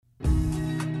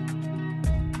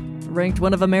Ranked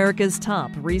one of America's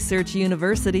top research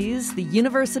universities, the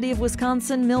University of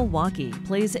Wisconsin-Milwaukee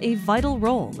plays a vital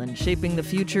role in shaping the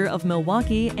future of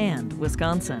Milwaukee and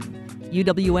Wisconsin.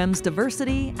 UWM's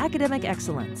diversity, academic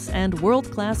excellence, and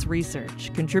world-class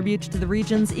research contribute to the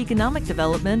region's economic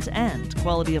development and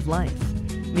quality of life.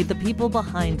 Meet the people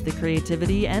behind the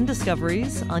creativity and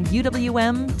discoveries on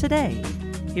UWM Today.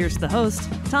 Here's the host,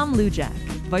 Tom Lujack,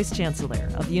 Vice Chancellor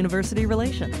of University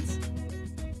Relations.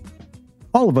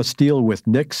 All of us deal with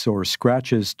nicks or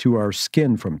scratches to our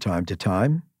skin from time to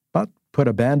time, but put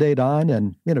a Band-Aid on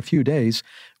and in a few days,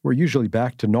 we're usually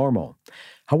back to normal.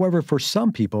 However, for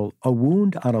some people, a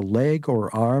wound on a leg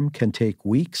or arm can take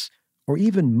weeks or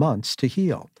even months to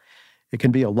heal. It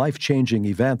can be a life-changing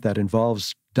event that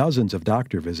involves dozens of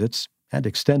doctor visits and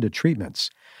extended treatments.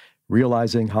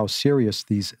 Realizing how serious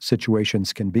these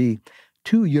situations can be,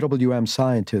 two UWM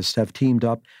scientists have teamed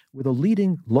up with a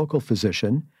leading local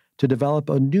physician to develop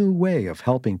a new way of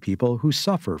helping people who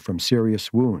suffer from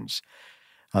serious wounds.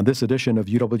 On this edition of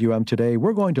UWM Today,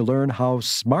 we're going to learn how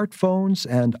smartphones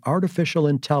and artificial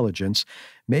intelligence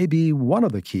may be one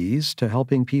of the keys to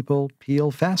helping people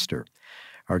heal faster.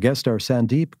 Our guests are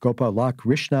Sandeep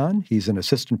Gopalakrishnan. He's an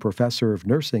assistant professor of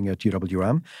nursing at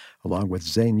UWM, along with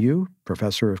Zain Yu,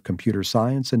 professor of computer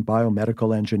science and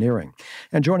biomedical engineering.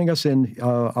 And joining us in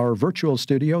our virtual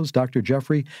studios, Dr.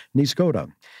 Jeffrey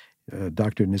Niezgoda.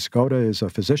 Dr. Niezgoda is a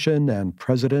physician and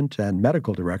president and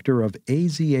medical director of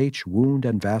AZH Wound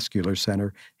and Vascular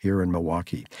Center here in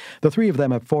Milwaukee. The three of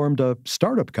them have formed a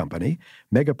startup company,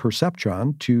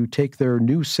 MegaPerceptron, to take their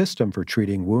new system for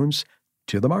treating wounds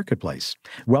to the marketplace.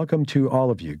 Welcome to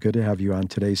all of you. Good to have you on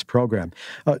today's program.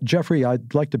 Jeffrey,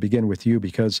 I'd like to begin with you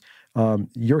because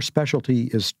your specialty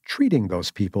is treating those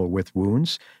people with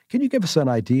wounds. Can you give us an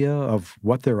idea of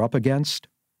what they're up against?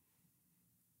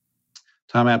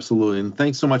 Tom, absolutely. And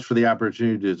thanks so much for the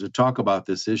opportunity to talk about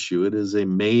this issue. It is a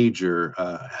major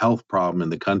health problem in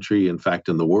the country, in fact,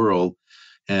 in the world.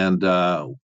 And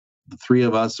the three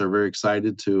of us are very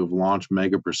excited to have launched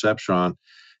MegaPerceptron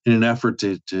in an effort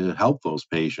to help those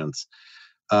patients.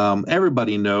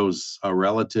 Everybody knows a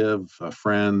relative, a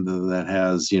friend that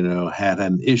has, had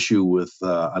an issue with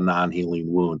a non-healing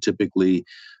wound. Typically,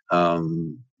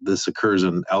 this occurs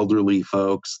in elderly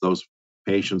folks, those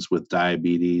patients with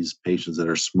diabetes, patients that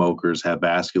are smokers, have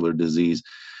vascular disease.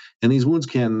 And these wounds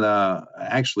can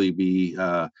actually be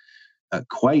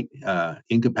quite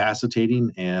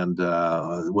incapacitating and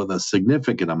with a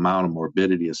significant amount of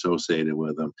morbidity associated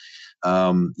with them.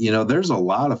 There's a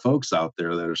lot of folks out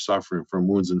there that are suffering from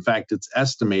wounds. In fact, it's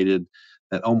estimated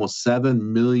that almost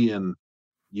 7 million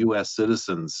U.S.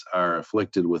 citizens are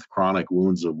afflicted with chronic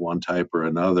wounds of one type or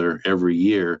another every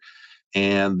year.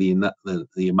 And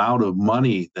the amount of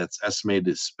money that's estimated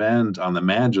to spend on the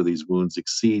management of these wounds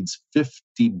exceeds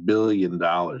 $50 billion.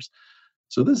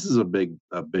 So this is a big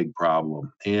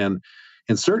problem. And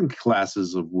in certain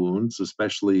classes of wounds,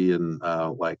 especially in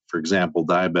for example,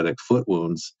 diabetic foot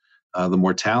wounds, the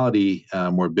mortality,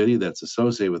 morbidity that's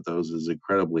associated with those is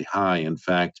incredibly high. In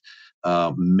fact,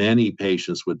 many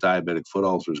patients with diabetic foot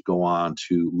ulcers go on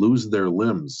to lose their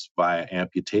limbs via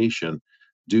amputation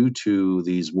due to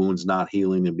these wounds not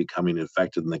healing and becoming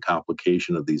infected in the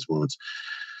complication of these wounds.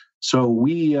 So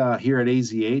we here at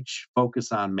AZH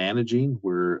focus on managing.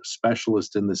 We're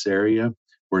specialists in this area.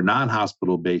 We're a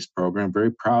non-hospital-based program,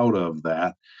 very proud of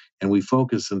that. And we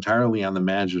focus entirely on the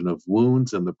management of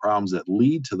wounds and the problems that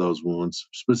lead to those wounds,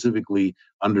 specifically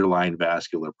underlying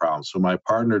vascular problems. So my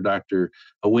partner, Dr.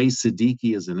 Awais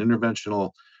Siddiqui, is an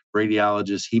interventional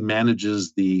radiologist. He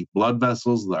manages the blood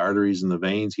vessels, the arteries, and the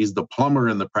veins. He's the plumber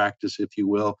in the practice, if you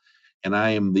will. And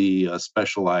I am the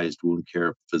specialized wound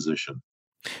care physician.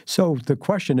 So the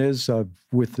question is,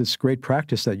 with this great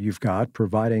practice that you've got,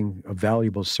 providing a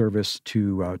valuable service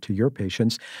to your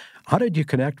patients, how did you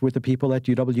connect with the people at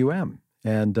UWM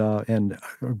and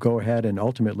go ahead and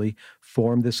ultimately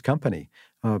form this company?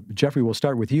 Jeffrey, we'll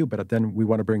start with you, but then we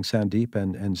want to bring Sandeep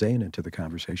and Zain into the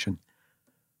conversation.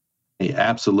 Yeah,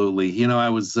 absolutely. I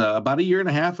was about a year and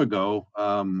a half ago,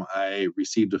 I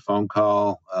received a phone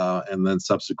call and then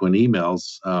subsequent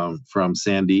emails from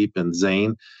Sandeep and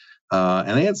Zain.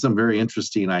 And they had some very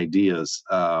interesting ideas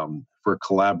for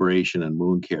collaboration in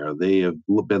wound care. They have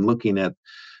been looking at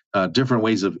different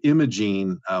ways of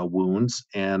imaging wounds,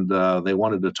 and they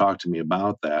wanted to talk to me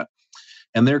about that.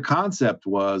 And their concept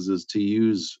is to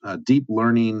use deep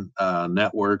learning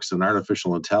networks and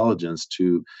artificial intelligence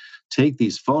to take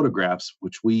these photographs,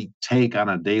 which we take on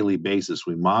a daily basis.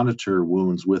 We monitor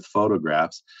wounds with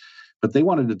photographs, but they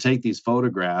wanted to take these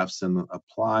photographs and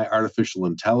apply artificial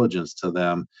intelligence to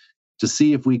them to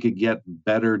see if we could get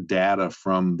better data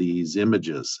from these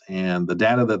images. And the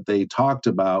data that they talked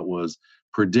about was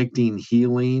predicting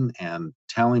healing and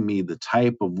telling me the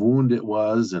type of wound it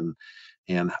was, and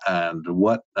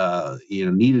what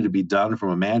needed to be done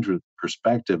from a management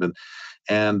perspective.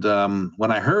 And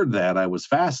when I heard that, I was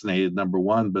fascinated, number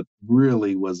one, but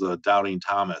really was a doubting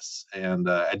Thomas. And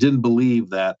I didn't believe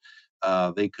that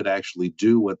they could actually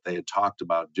do what they had talked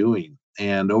about doing.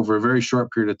 And over a very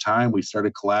short period of time, we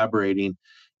started collaborating.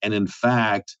 And in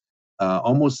fact,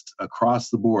 almost across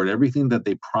the board, everything that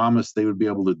they promised they would be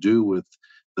able to do with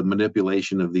the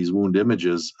manipulation of these wound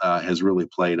images has really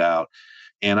played out.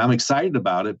 And I'm excited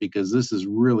about it because this is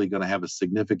really going to have a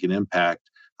significant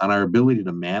impact on our ability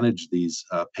to manage these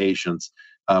patients,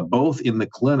 both in the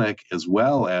clinic as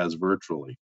well as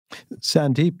virtually.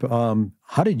 Sandeep,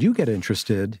 how did you get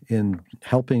interested in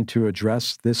helping to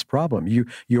address this problem?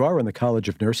 You are in the College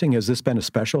of Nursing. Has this been a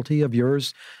specialty of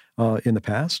yours in the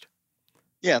past?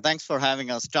 Yeah, thanks for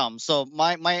having us, Tom. So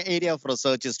my area of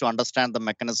research is to understand the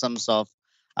mechanisms of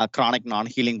chronic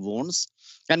non-healing wounds.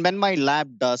 And when my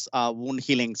lab does wound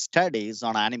healing studies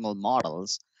on animal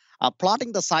models,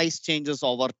 plotting the size changes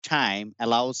over time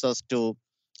allows us to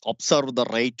observe the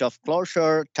rate of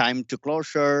closure, time to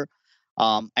closure,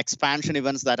 expansion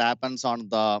events that happens on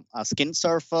the skin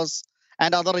surface,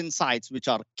 and other insights which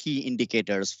are key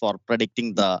indicators for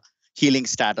predicting the healing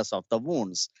status of the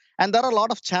wounds. And there are a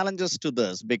lot of challenges to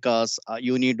this because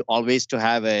you need always to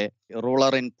have a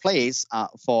ruler in place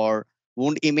for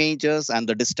wound images, and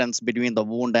the distance between the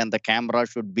wound and the camera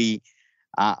should be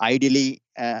ideally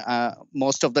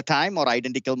most of the time or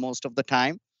identical most of the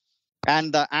time.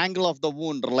 And the angle of the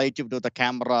wound relative to the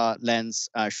camera lens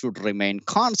should remain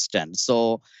constant.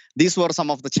 So these were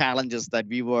some of the challenges that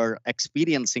we were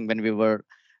experiencing when we were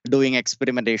doing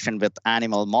experimentation with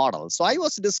animal models. So I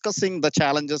was discussing the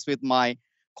challenges with my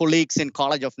colleagues in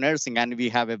College of Nursing, and we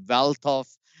have a wealth of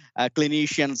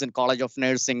clinicians in College of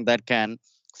Nursing that can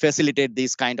facilitate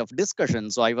these kind of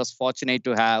discussions. So I was fortunate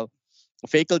to have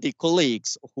faculty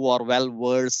colleagues who are well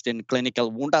versed in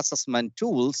clinical wound assessment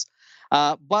tools.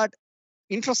 But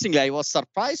interestingly, I was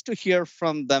surprised to hear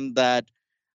from them as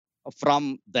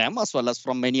well as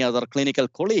from many other clinical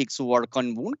colleagues who work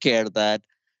on wound care, that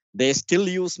they still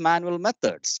use manual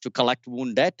methods to collect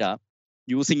wound data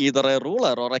using either a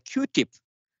ruler or a Q-tip.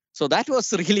 So that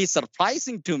was really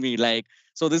surprising to me.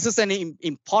 So this is an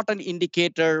important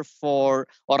indicator or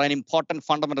an important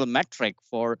fundamental metric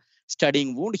for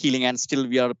studying wound healing, and still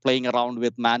we are playing around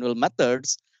with manual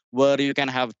methods where you can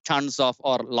have tons of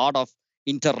or a lot of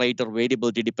inter-rater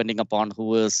variability depending upon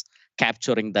who is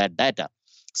capturing that data.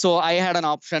 So I had an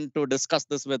option to discuss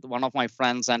this with one of my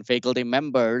friends and faculty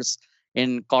members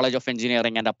in College of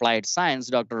Engineering and Applied Science,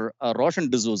 Dr. Roshan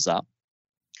D'Souza.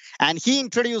 And he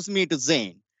introduced me to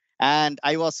Zane. And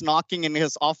I was knocking in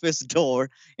his office door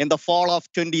in the fall of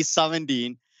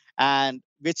 2017, and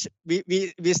which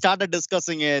we started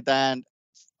discussing it, and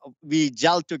we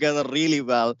gelled together really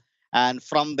well. And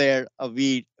from there,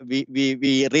 we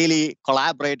really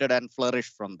collaborated and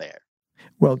flourished from there.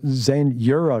 Well, Zane,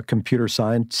 you're a computer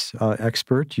science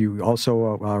expert. You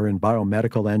also are in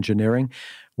biomedical engineering.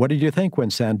 What did you think when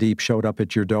Sandeep showed up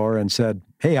at your door and said,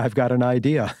 "Hey, I've got an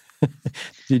idea"?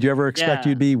 Did you ever expect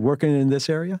you'd be working in this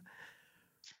area?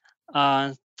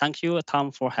 Thank you,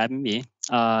 Tom, for having me.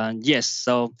 Yes,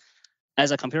 so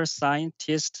as a computer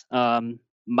scientist,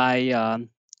 my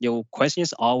your question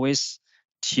is always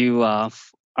to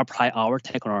apply our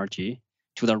technology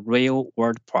to the real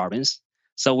world problems.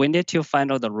 So we need to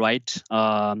find out the right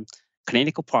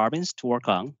clinical problems to work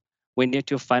on. We need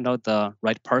to find out the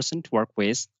right person to work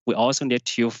with. We also need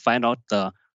to find out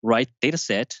the right data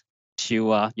set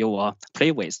to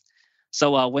play with.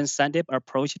 So when Sandeep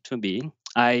approached to me,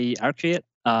 I actually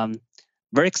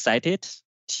very excited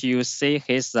to see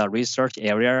his research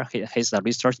area, his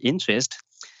research interest.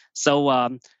 So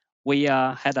we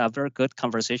had a very good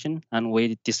conversation, and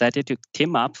we decided to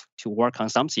team up to work on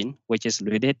something which is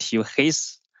related to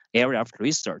his area of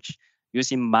research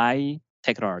using my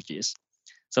technologies.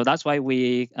 So that's why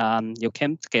we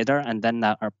came together, and then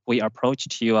we approached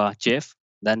to Jeff.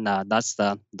 Then that's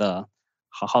the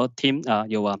how team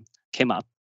came up.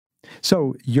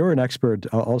 So you're an expert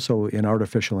also in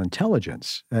artificial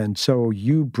intelligence. And so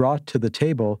you brought to the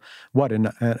table, what,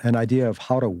 an idea of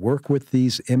how to work with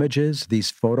these images,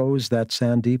 these photos that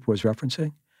Sandeep was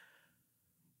referencing?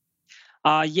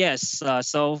 Yes.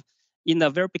 So in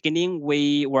the very beginning,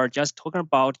 we were just talking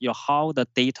about how the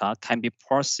data can be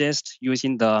processed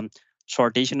using the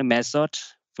traditional method.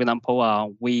 For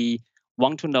example, we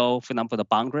want to know, for example, the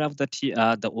boundary of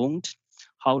the wound,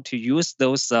 how to use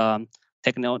those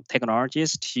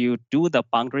technologies to do the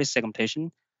boundary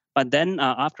segmentation. But then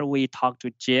after we talked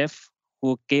to Jeff,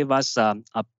 who gave us a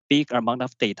big amount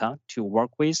of data to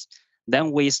work with,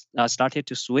 then we started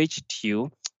to switch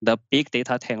to the big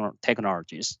data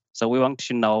technologies. So we want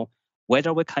to know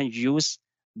whether we can use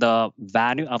the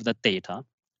value of the data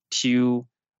to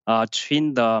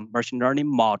train the machine learning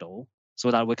model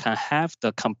so that we can have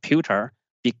the computer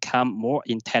become more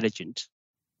intelligent,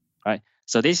 right?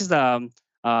 So this is the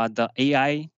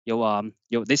AI.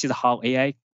 This is how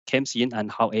AI comes in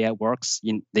and how AI works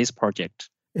in this project.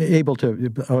 A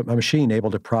machine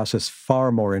able to process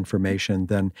far more information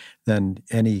than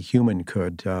any human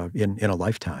could in a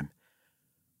lifetime.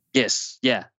 Yes,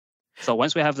 yeah. So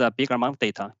once we have the bigger amount of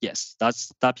data, yes,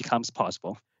 that becomes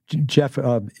possible. Jeff,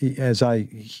 as I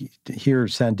hear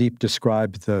Sandeep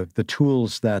describe the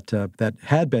tools that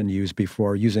had been used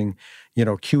before, using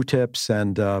Q-tips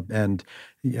and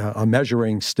a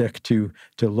measuring stick to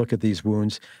look at these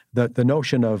wounds, the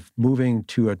notion of moving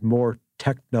to a more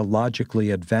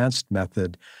technologically advanced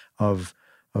method of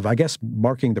I guess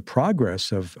marking the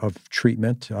progress of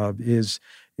treatment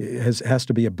has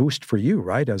to be a boost for you,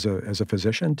 right? As a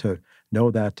physician, to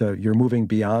know that you're moving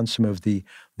beyond some of the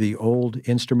old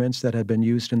instruments that had been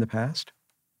used in the past.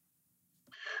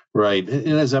 Right,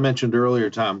 and as I mentioned earlier,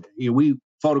 Tom, we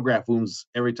photograph wounds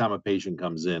every time a patient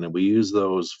comes in, and we use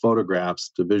those photographs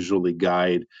to visually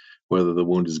guide whether the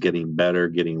wound is getting better,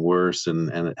 getting worse, and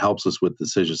it helps us with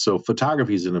decisions. So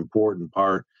photography is an important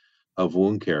part of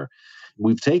wound care.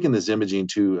 We've taken this imaging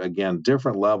to, again,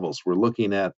 different levels. We're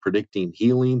looking at predicting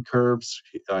healing curves,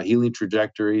 healing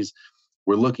trajectories.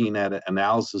 We're looking at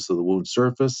analysis of the wound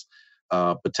surface,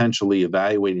 potentially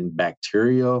evaluating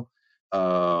bacteria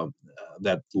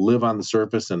that live on the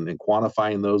surface and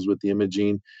quantifying those with the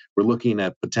imaging. We're looking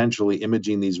at potentially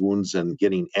imaging these wounds and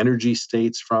getting energy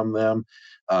states from them.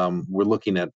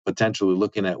 We're potentially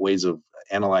looking at ways of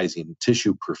analyzing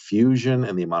tissue perfusion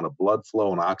and the amount of blood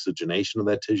flow and oxygenation of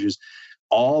that tissues,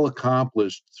 all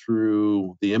accomplished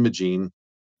through the imaging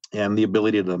and the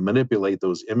ability to manipulate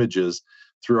those images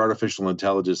through artificial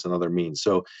intelligence and other means.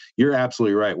 So you're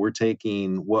absolutely right. We're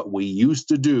taking what we used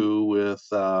to do with,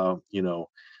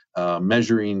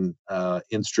 measuring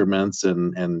instruments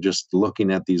and just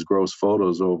looking at these gross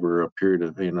photos over a period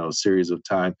of, series of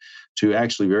time, to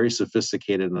actually very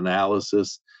sophisticated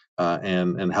analysis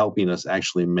and helping us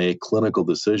actually make clinical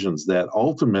decisions that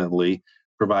ultimately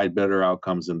provide better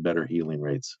outcomes and better healing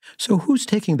rates. So who's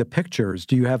taking the pictures?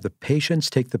 Do you have the patients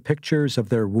take the pictures of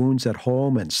their wounds at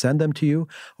home and send them to you?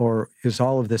 Or is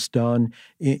all of this done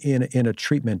in a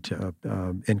treatment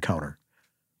encounter?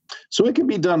 So it can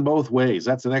be done both ways.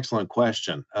 That's an excellent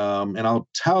question. And I'll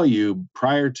tell you,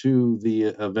 prior to the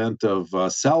event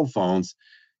of cell phones,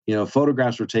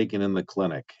 photographs were taken in the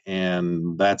clinic,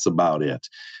 and that's about it.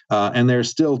 And they're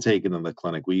still taken in the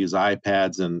clinic. We use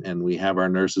iPads, and we have our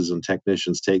nurses and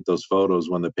technicians take those photos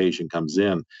when the patient comes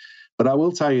in. But I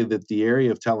will tell you that the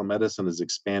area of telemedicine has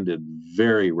expanded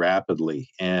very rapidly,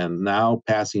 and now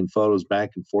passing photos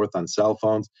back and forth on cell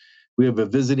phones. We have a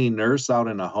visiting nurse out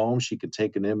in a home. She can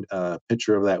take a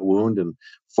picture of that wound and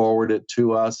forward it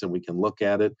to us, and we can look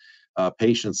at it.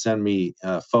 Patients send me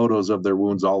photos of their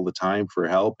wounds all the time for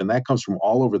help, and that comes from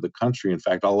all over the country. In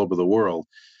fact, all over the world,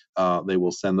 they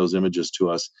will send those images to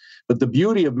us. But the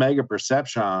beauty of Mega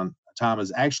Perception, Tom,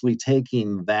 is actually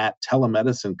taking that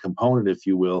telemedicine component, if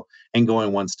you will, and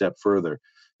going one step further.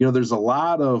 There's a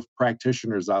lot of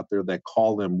practitioners out there that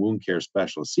call them wound care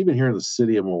specialists. Even here in the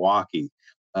city of Milwaukee,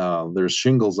 there's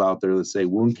shingles out there that say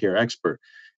wound care expert.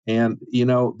 And,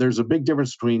 there's a big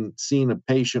difference between seeing a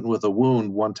patient with a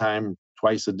wound one time,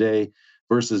 twice a day,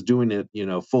 versus doing it,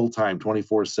 full-time,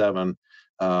 24/7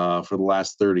 for the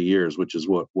last 30 years, which is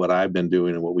what I've been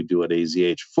doing and what we do at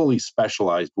AZH, fully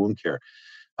specialized wound care.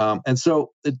 And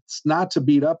so it's not to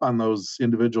beat up on those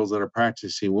individuals that are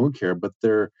practicing wound care, but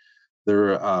their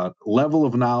level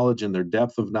of knowledge and their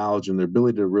depth of knowledge and their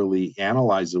ability to really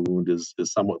analyze the wound is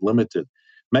somewhat limited.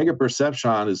 Mega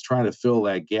Perception is trying to fill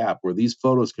that gap where these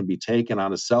photos can be taken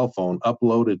on a cell phone,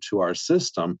 uploaded to our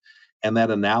system, and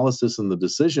that analysis and the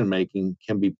decision making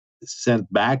can be sent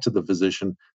back to the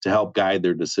physician to help guide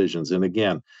their decisions. And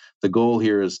again, the goal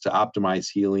here is to optimize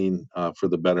healing for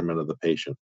the betterment of the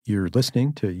patient. You're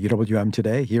listening to UWM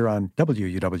Today here on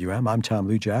WUWM. I'm Tom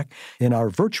Lujack. In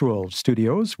our virtual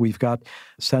studios, we've got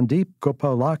Sandeep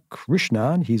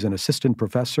Gopalakrishnan. He's an assistant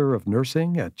professor of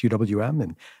nursing at UWM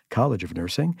and College of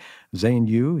Nursing. Zane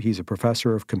Yu, he's a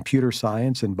professor of computer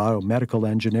science and biomedical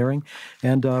engineering.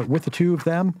 And with the two of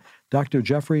them, Dr.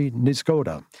 Jeffrey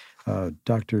Niezgoda.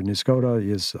 Dr. Niezgoda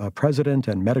is president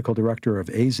and medical director of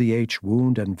AZH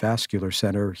Wound and Vascular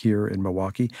Center here in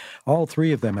Milwaukee. All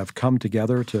three of them have come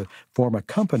together to form a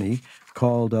company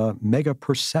called Mega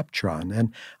Perceptron.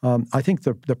 And I think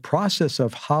the process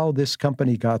of how this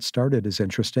company got started is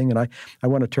interesting. And I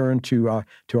want to turn to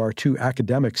our two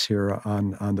academics here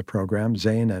on the program,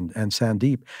 Zain and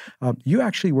Sandeep. You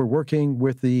actually were working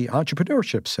with the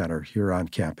Entrepreneurship Center here on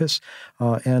campus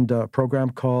and a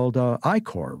program called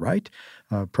I-Corps, right?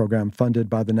 A program funded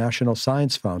by the National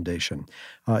Science Foundation.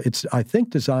 It's, I think,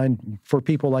 designed for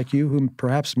people like you who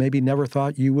perhaps maybe never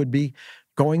thought you would be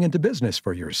going into business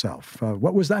for yourself.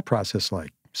 What was that process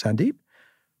like? Sandeep?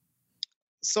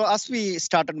 So as we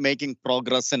started making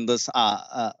progress in this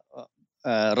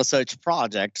research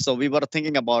project, so we were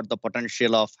thinking about the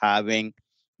potential of having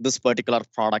this particular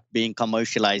product being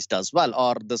commercialized as well,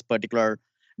 or this particular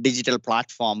digital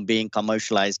platform being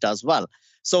commercialized as well.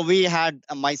 So we had,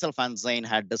 myself and Zain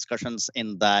had discussions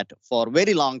in that for a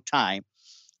very long time.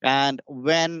 And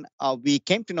when we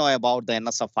came to know about the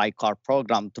NSF I-Corps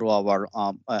program through our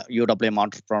UWM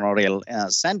Entrepreneurial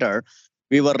Center,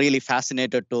 we were really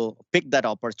fascinated to pick that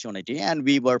opportunity. And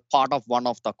we were part of one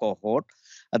of the cohort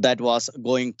that was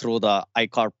going through the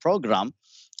I-Corps program.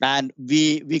 And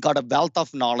we got a wealth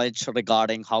of knowledge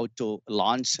regarding how to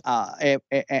launch a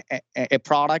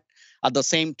product, at the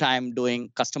same time doing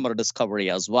customer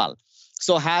discovery as well.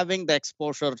 So having the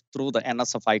exposure through the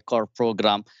NSF I-Corps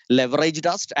program leveraged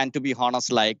us. And to be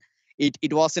honest, like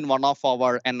it was in one of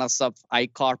our NSF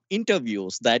I-Corps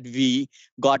interviews that we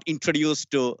got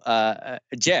introduced to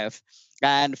Jeff.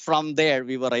 And from there,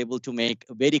 we were able to make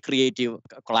a very creative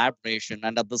collaboration.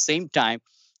 And at the same time,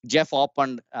 Jeff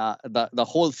opened the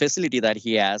whole facility that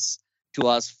he has to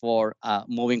us for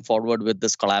moving forward with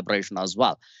this collaboration as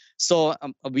well. So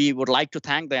we would like to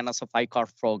thank the NSF I-Corps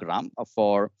program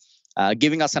for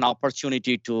giving us an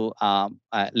opportunity to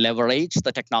leverage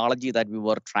the technology that we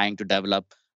were trying to develop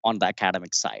on the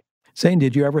academic side. Zain,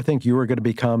 did you ever think you were going to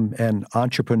become an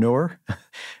entrepreneur,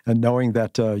 and knowing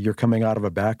that you're coming out of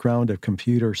a background of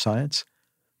computer science?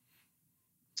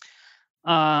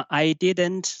 I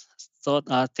didn't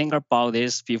think about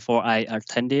this before I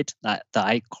attended the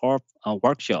I-Corps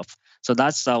workshop. So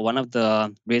that's one of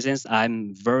the reasons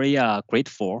I'm very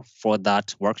grateful for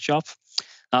that workshop.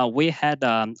 We had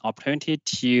an opportunity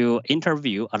to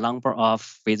interview a number of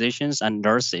physicians and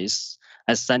nurses.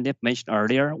 As Sandeep mentioned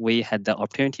earlier, we had the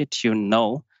opportunity to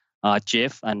know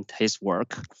Jeff and his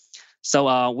work.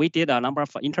 So we did a number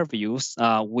of interviews.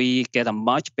 We get a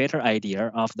much better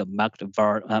idea of the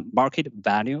market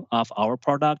value of our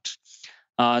product.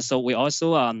 So we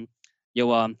also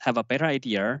have a better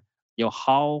idea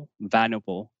how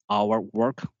valuable our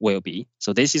work will be.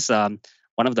 So this is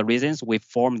one of the reasons we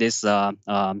formed this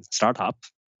startup.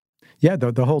 Yeah,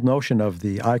 the whole notion of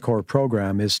the I-Corps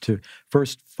program is to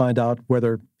first find out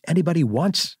whether anybody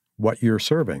wants what you're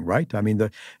serving, right? I mean,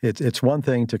 it's one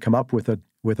thing to come up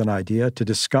with an idea, to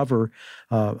discover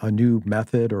a new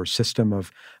method or system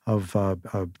of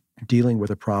dealing with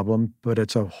a problem, but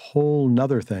it's a whole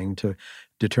nother thing to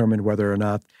determine whether or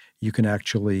not you can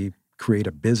actually create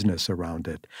a business around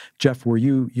it. Jeff, were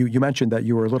you mentioned that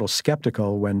you were a little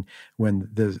skeptical when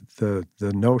the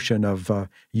notion of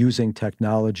using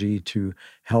technology to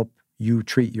help you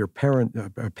treat your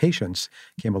patients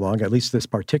came along, at least this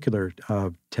particular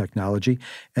technology,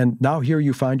 and now here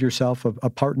you find yourself a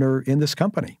partner in this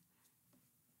company.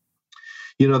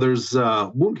 You know, there's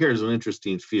wound care is an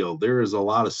interesting field. There is a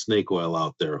lot of snake oil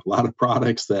out there, a lot of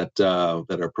products that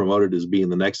are promoted as being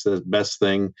the next best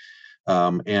thing.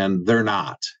 And they're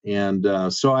not. And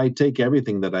so I take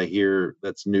everything that I hear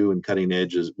that's new and cutting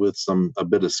edge with a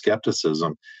bit of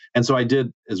skepticism. And so I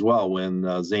did as well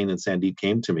when Zain and Sandeep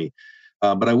came to me.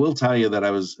 But I will tell you that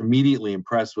I was immediately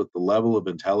impressed with the level of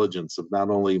intelligence of not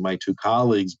only my two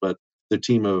colleagues, but the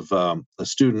team of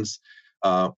students,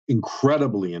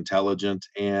 incredibly intelligent.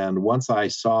 And once I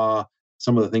saw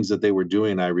some of the things that they were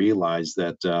doing, I realized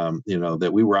that,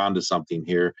 that we were onto something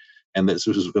here. And this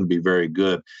was going to be very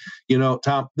good. You know,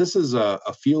 Tom, this is a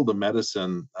field of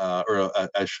medicine, or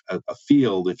a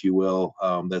field, if you will,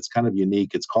 that's kind of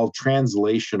unique. It's called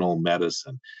translational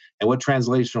medicine. And what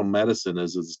translational medicine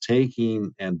is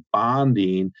taking and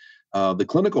bonding the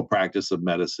clinical practice of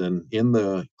medicine in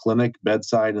the clinic,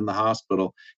 bedside, in the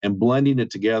hospital, and blending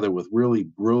it together with really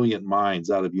brilliant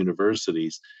minds out of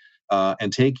universities,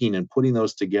 and taking and putting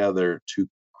those together to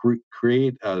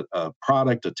create a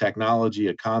product, a technology,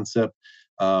 a concept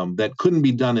that couldn't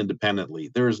be done independently.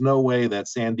 There is no way that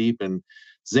Sandeep and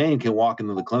Zain can walk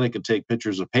into the clinic and take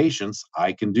pictures of patients.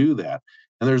 I can do that.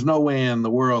 And there's no way in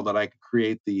the world that I could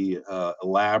create the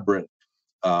elaborate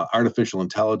artificial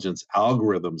intelligence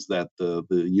algorithms that the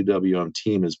UWM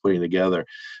team is putting together.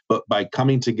 But by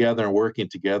coming together and working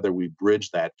together, we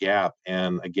bridge that gap.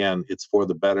 And again, it's for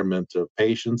the betterment of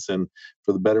patients and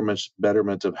for the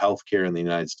betterment of healthcare in the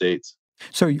United States.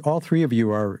 So all three of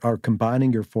you are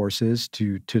combining your forces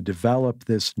to develop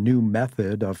this new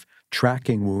method of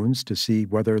tracking wounds to see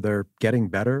whether they're getting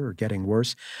better or getting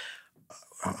worse.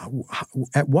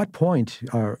 At what point,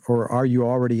 or are you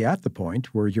already at the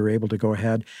point where you're able to go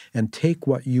ahead and take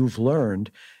what you've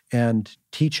learned and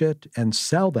teach it and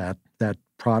sell that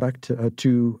product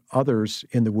to others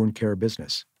in the wound care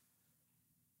business?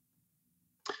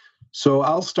 So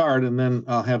I'll start, and then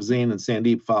I'll have Zane and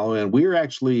Sandeep follow in. We're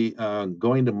actually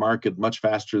going to market much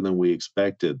faster than we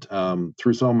expected.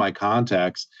 Through some of my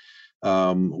contacts,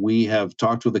 we have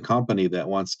talked with a company that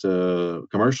wants to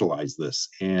commercialize this,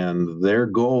 and their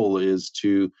goal is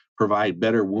to provide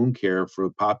better wound care for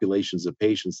populations of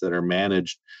patients that are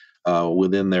managed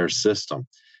within their system.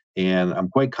 And I'm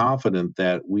quite confident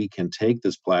that we can take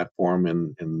this platform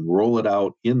and roll it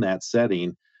out in that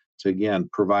setting to, again,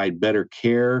 provide better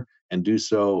care and do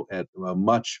so at a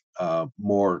much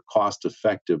more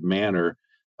cost-effective manner.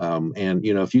 And,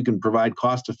 if you can provide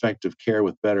cost-effective care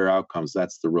with better outcomes,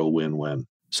 that's the real win-win.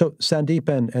 So, Sandeep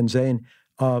and Zane,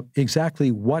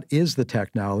 exactly what is the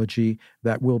technology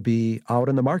that will be out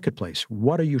in the marketplace?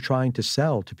 What are you trying to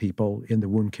sell to people in the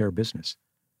wound care business?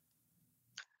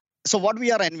 So what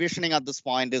we are envisioning at this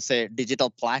point is a digital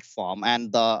platform,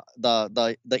 and the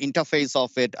interface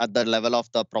of it at the level of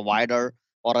the provider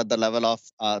or at the level of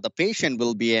the patient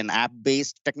will be an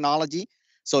app-based technology.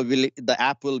 So the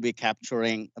app will be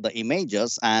capturing the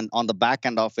images, and on the back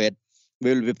end of it,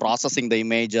 we will be processing the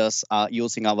images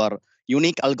using our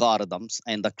unique algorithms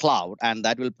in the cloud, and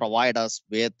that will provide us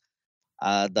with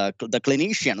the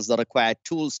clinicians the required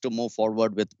tools to move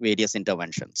forward with various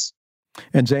interventions.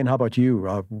 And Zane, how about you?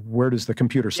 Where does the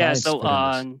computer science fit in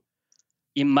this?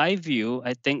 In my view,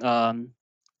 I think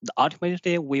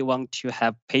ultimately we want to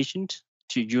have patients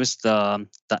to use the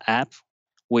app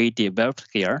we developed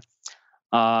here.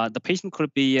 The patient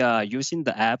could be using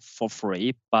the app for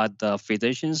free, but the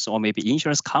physicians or maybe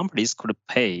insurance companies could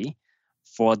pay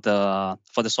for the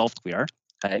software.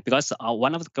 Okay? Because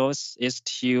one of the goals is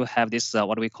to have this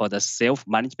what we call the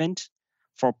self-management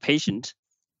for patient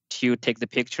to take the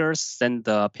pictures, send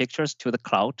the pictures to the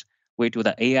cloud. We do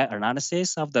the AI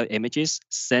analysis of the images,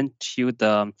 sent to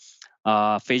the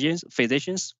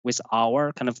physicians with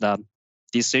our kind of the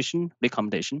decision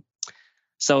recommendation.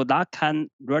 So that can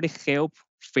really help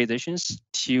physicians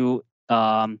to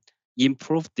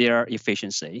improve their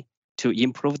efficiency, to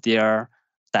improve their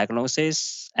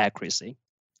diagnosis accuracy.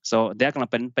 So they're going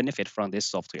to benefit from this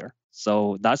software.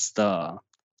 So that's the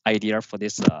idea for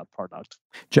this product.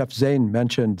 Jeff, Zane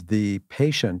mentioned the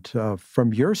patient.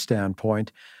 From your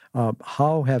standpoint,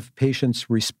 how have patients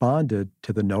responded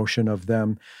to the notion of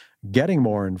them getting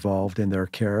more involved in their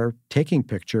care, taking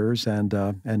pictures, and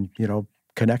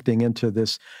connecting into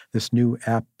this new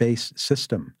app-based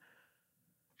system?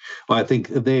 Well, I think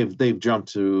they've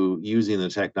jumped to using the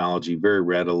technology very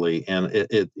readily, and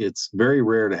it's very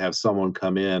rare to have someone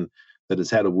come in that has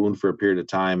had a wound for a period of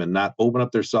time and not open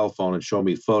up their cell phone and show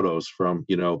me photos from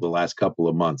the last couple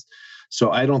of months.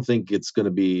 So I don't think it's going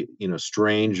to be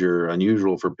strange or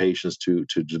unusual for patients to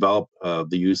develop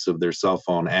the use of their cell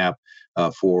phone app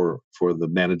for the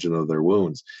management of their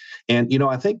wounds. And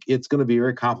I think it's going to be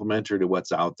very complementary to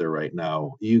what's out there right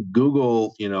now. You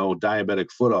Google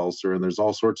diabetic foot ulcer, and there's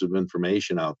all sorts of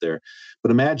information out there.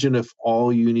 But imagine if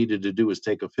all you needed to do was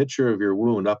take a picture of your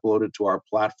wound, upload it to our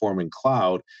platform in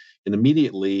cloud, and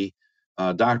immediately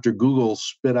Dr. Google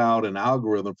spit out an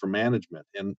algorithm for management.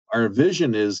 And our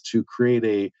vision is to create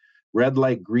a red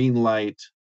light, green light,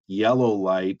 yellow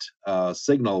light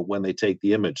signal when they take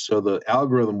the image. So the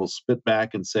algorithm will spit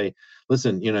back and say,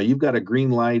 listen, you've got a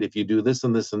green light. If you do this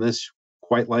and this and this,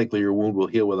 quite likely your wound will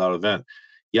heal without event.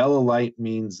 Yellow light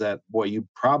means that, boy, you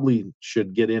probably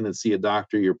should get in and see a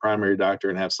doctor, your primary doctor,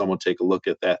 and have someone take a look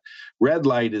at that. Red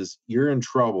light is you're in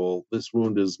trouble. This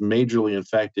wound is majorly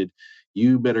infected.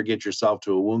 You better get yourself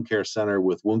to a wound care center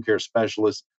with wound care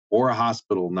specialists or a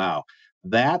hospital now.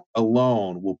 That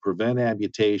alone will prevent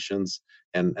amputations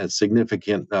and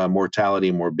significant mortality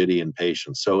and morbidity in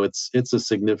patients. So it's a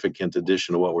significant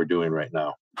addition to what we're doing right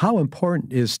now. How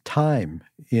important is time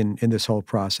in this whole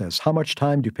process? How much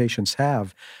time do patients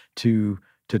have to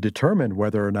determine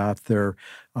whether or not they're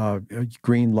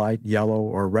green light, yellow,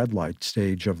 or red light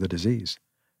stage of the disease?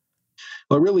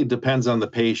 Well, it really depends on the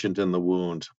patient and the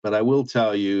wound. But I will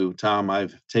tell you, Tom,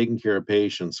 I've taken care of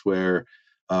patients where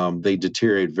they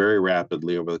deteriorate very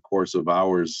rapidly over the course of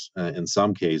hours. In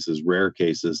some cases, rare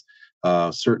cases,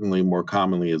 certainly more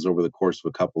commonly is over the course of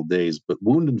a couple of days. But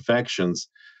wound infections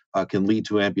can lead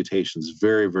to amputations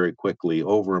very, very quickly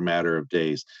over a matter of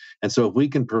days. And so if we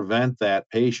can prevent that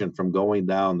patient from going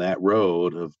down that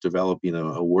road of developing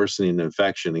a worsening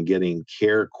infection and getting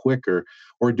care quicker,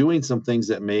 or doing some things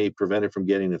that may prevent it from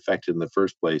getting infected in the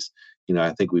first place,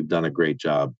 I think we've done a great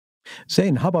job.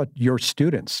 Zane, how about your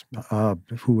students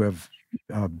who have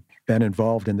been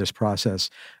involved in this process?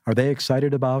 Are they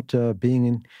excited about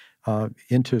being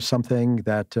into something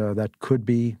that could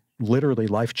be literally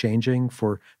life-changing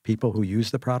for people who use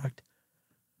the product?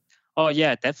 Oh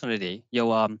yeah, definitely.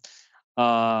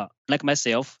 Like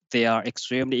myself, they are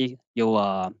extremely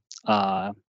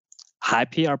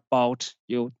happy about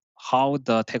how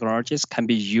the technologies can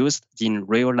be used in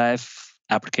real life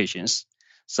applications.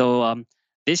 So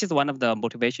this is one of the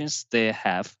motivations they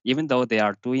have, even though they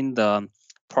are doing the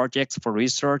projects for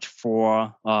research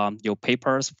for your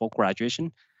papers for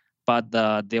graduation, but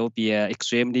they will be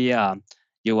extremely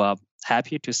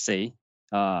happy to see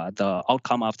the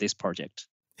outcome of this project.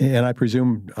 And I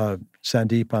presume,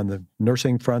 Sandeep, on the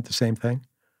nursing front, the same thing?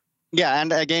 Yeah,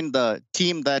 and again, the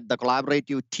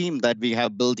collaborative team that we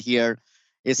have built here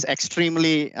is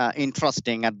extremely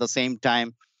interesting. At the same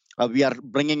time, we are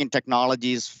bringing in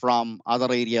technologies from other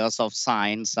areas of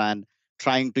science and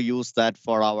trying to use that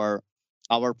for our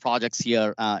projects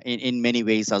here in many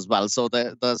ways as well. So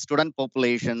the student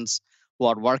populations who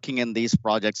are working in these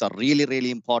projects are really, really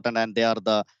important, and they are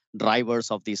the drivers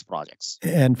of these projects.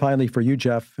 And finally, for you,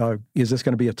 Jeff, is this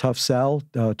going to be a tough sell,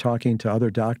 talking to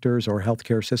other doctors or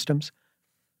healthcare systems?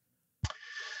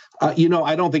 I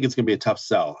don't think it's going to be a tough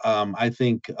sell. I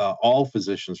think all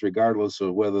physicians, regardless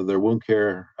of whether they're wound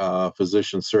care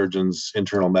physicians, surgeons,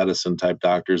 internal medicine type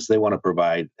doctors, they want to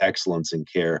provide excellence in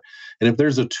care. And if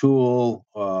there's a tool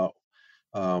or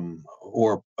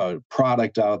a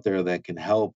product out there that can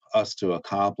help us to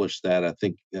accomplish that, I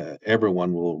think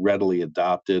everyone will readily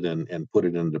adopt it and put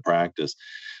it into practice.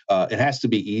 It has to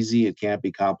be easy. It can't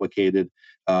be complicated.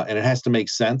 And it has to make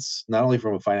sense, not only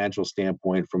from a financial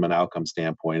standpoint, from an outcome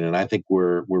standpoint. And I think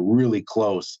we're really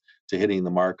close to hitting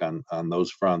the mark on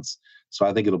those fronts. So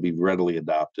I think it'll be readily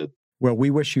adopted. Well, we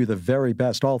wish you the very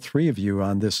best, all three of you,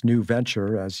 on this new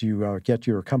venture as you get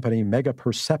your company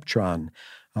Megaperceptron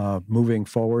moving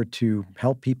forward to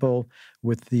help people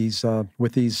with these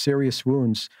serious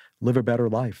wounds live a better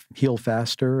life, heal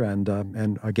faster,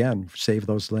 and again, save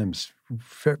those limbs.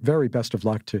 Very best of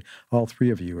luck to all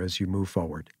three of you as you move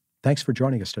forward. Thanks for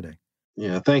joining us today.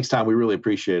 Yeah, thanks, Tom. We really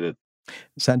appreciate it.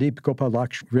 Sandeep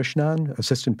Gopalakrishnan,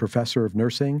 Assistant Professor of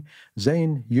Nursing,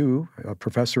 Zane Yu,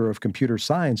 Professor of Computer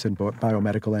Science and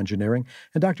Biomedical Engineering,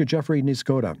 and Dr. Jeffrey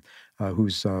Niezgoda,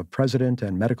 who's President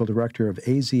and Medical Director of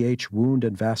AZH Wound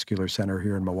and Vascular Center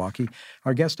here in Milwaukee,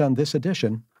 our guest on this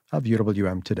edition of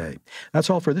UWM Today. That's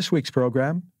all for this week's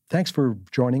program. Thanks for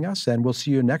joining us, and we'll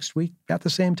see you next week at the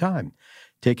same time.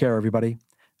 Take care, everybody.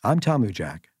 I'm Tom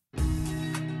Lujack.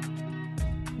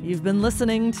 You've been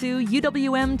listening to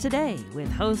UWM Today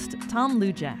with host Tom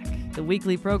Lujack, the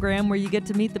weekly program where you get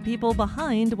to meet the people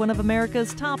behind one of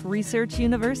America's top research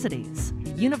universities,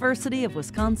 the University of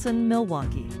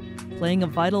Wisconsin-Milwaukee. Playing a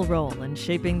vital role in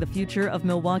shaping the future of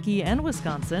Milwaukee and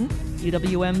Wisconsin,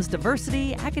 UWM's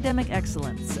diversity, academic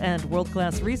excellence, and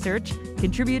world-class research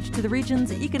contribute to the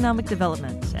region's economic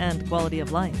development and quality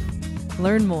of life.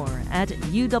 Learn more at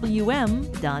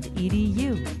uwm.edu.